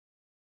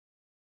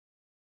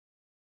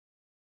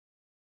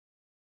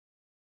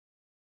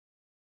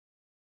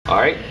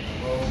Alright,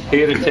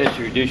 here to test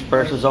your reduced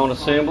pressure zone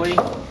assembly.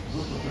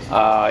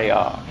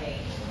 I'm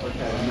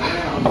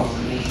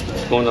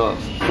going to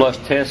flush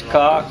test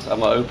cocks.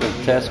 I'm going to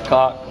open test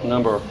cock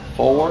number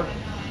 4.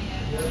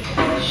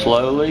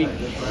 Slowly,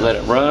 let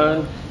it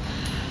run.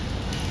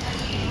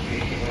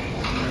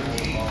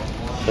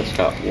 Test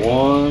cock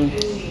 1,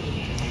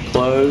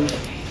 close,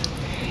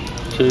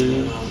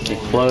 2, and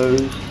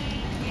close,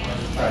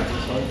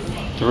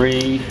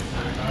 3,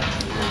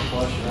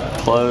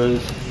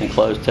 close, and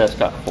close test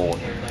cock 4.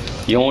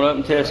 You want to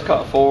open test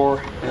cock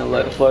 4 and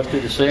let it flush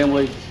through the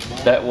assembly.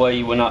 That way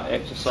you will not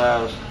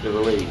exercise the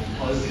relief.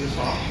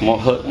 I'm going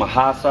to hook my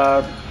high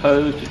side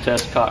hose to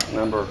test cock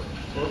number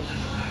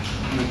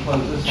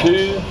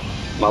 2,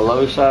 my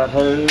low side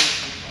hose,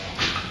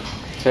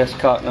 test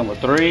cock number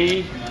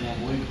 3,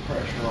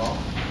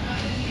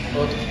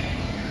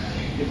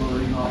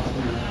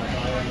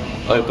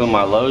 open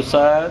my low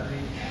side,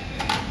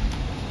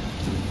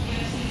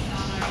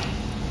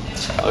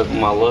 open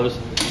my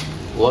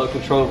low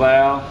control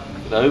valve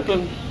to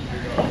open,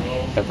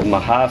 open my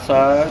high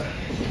side,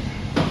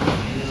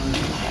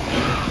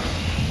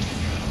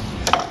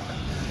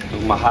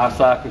 open my high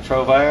side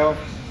control valve,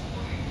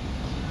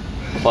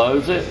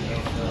 close it,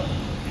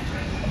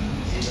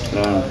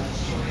 and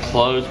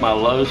close my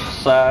low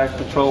side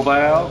control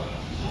valve.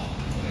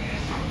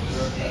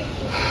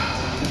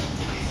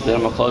 Then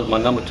I'm going to close my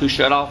number 2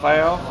 shutoff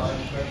valve.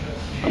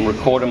 I'm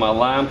recording my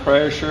line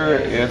pressure.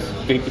 It's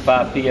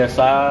 55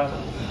 psi.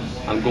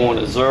 I'm going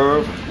to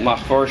observe my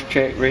first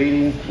check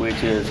reading,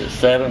 which is at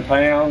 7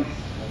 pounds.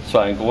 So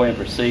I can go ahead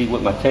and proceed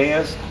with my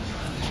test.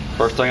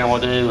 First thing I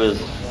want to do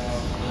is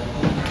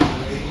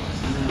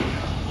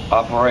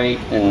operate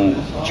and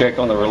check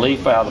on the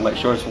relief valve to make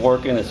sure it's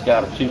working. It's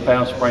got a 2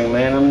 pound spring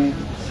minimum.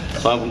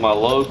 So I'm with my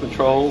low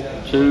control,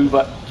 two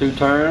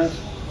turns,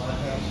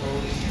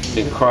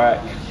 then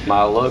crack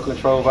my low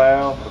control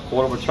valve, a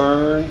quarter of a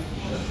turn.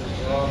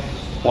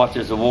 Watch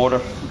as the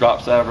water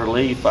drops out of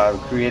relief. I've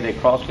created a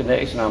cross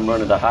connection. I'm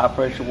running the high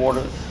pressure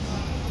water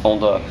on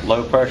the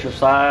low pressure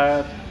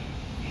side.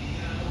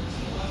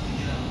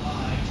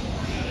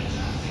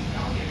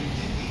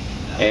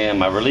 And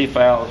my relief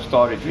valve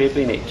started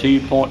dripping at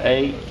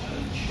 2.8.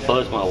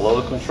 Close my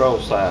low control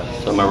side.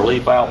 So my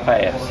relief valve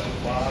passed.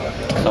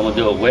 So I'm going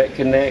to do a wet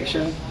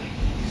connection.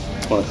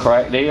 I'm going to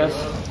crack this,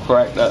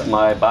 crack up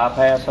my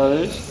bypass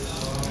hose.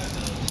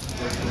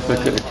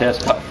 Look at the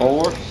test cock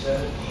 4.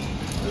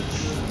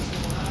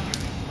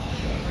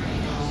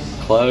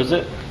 Close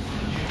it.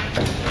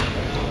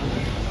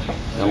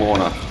 I'm going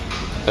to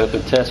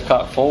open test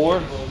cock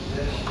 4.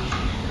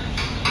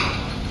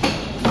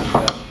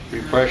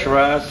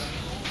 Repressurize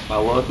my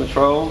low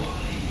control.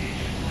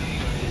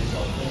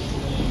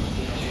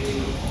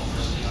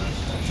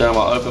 Then I'm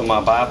going to open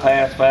my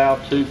bypass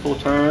valve, 2 full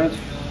turns.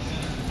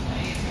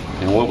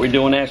 And what we're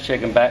doing now is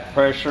checking back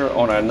pressure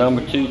on our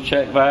number 2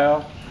 check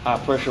valve. High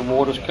pressure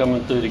water's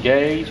coming through the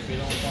gauge,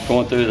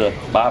 going through the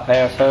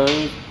bypass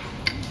hose.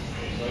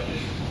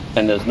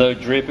 And there's no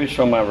drippage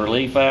from my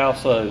relief valve,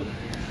 so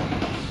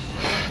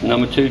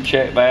number 2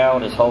 check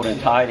valve is holding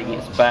tight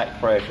against back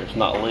pressure. It's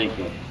not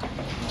leaking.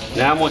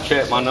 Now I'm going to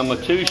check my number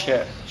 2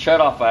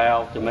 shut-off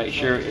valve to make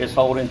sure it's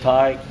holding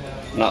tight,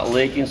 not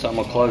leaking. So I'm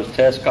going to close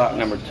test cock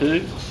number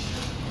 2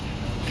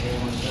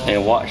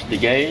 and watch the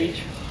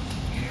gauge.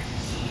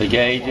 The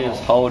gauge is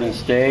holding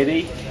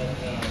steady,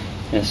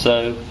 and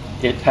so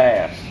it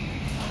passed.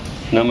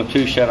 Number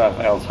 2 shut-off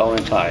valve is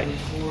holding tight.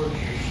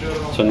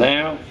 So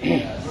now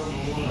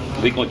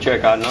we're going to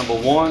check our number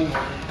 1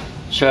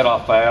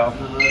 shut-off valve,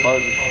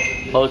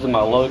 closing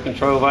my low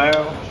control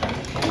valve,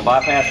 the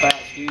bypass valve,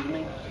 excuse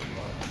me.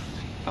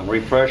 I'm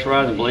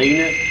repressurizing, bleeding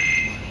it,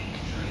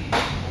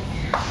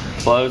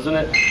 closing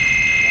it.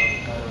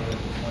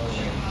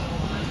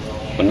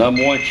 The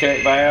number 1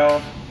 check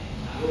valve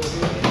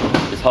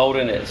is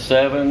holding at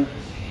 7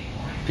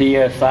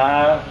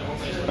 psi.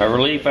 My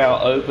relief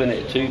valve opened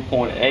at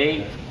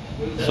 2.8.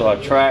 So I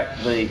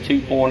tracked the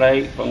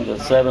 2.8 from the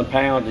 7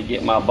 pound to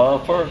get my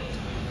buffer,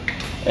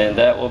 and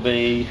that will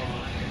be,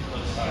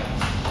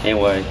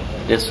 anyway,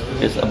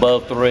 it's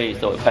above 3,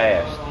 so it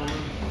passed.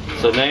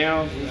 So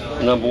now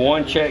number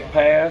 1 check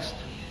passed,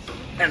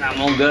 and I'm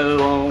gonna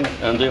go on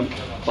and then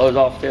close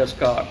off test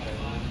cock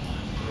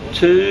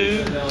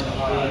 2,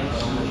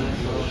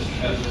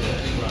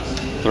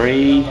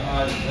 3,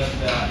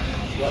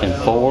 and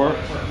 4.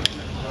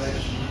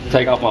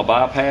 Take off my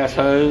bypass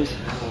hose.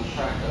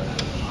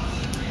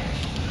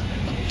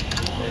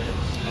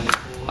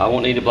 I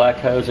won't need a black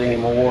hose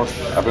anymore.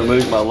 I've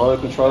removed my low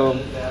control,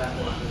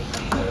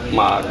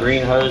 my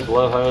green hose,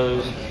 low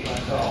hose.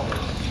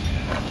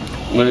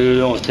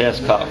 Move on to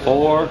test cock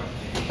 4.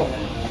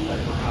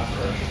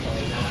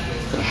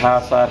 The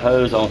high side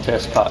hose on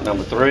test cock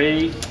number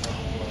 3.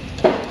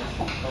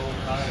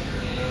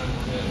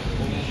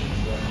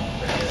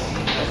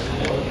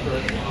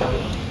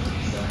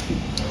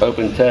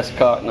 Open test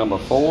cock number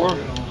 4.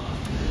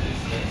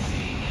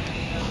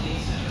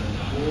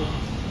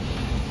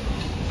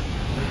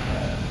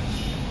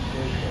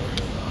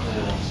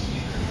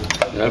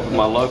 And open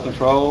my low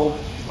control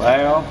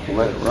valve,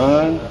 let it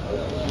run.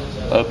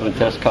 Open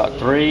test cock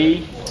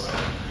 3.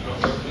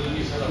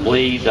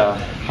 Bleed the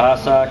high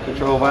side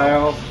control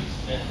valve.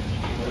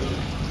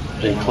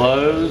 Then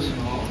close.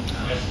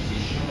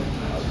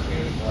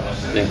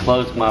 Then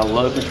close my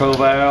low control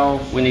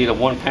valve. We need a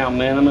 1 pound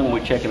minimum.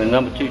 We're checking the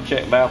number 2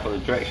 check valve for the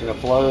direction of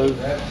flow.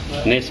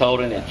 And it's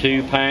holding at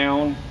 2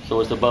 pounds, so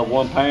it's above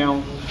 1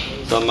 pound.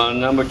 So my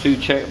number 2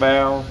 check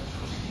valve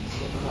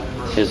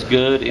is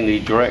good in the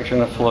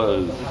direction of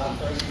flow.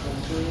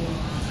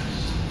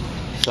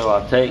 So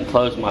I take and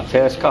close my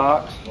test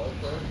cocks.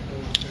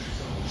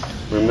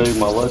 Remove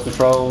my low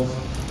control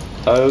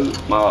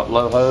hose, my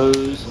low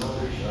hose,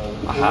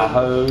 my high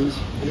hose.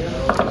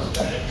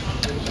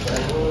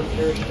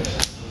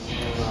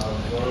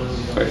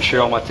 Make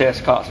sure all my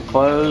test cocks are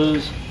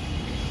closed.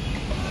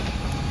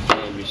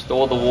 And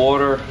restore the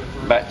water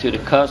back to the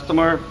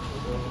customer.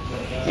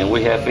 And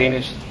we have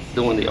finished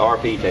doing the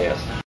RP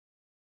test.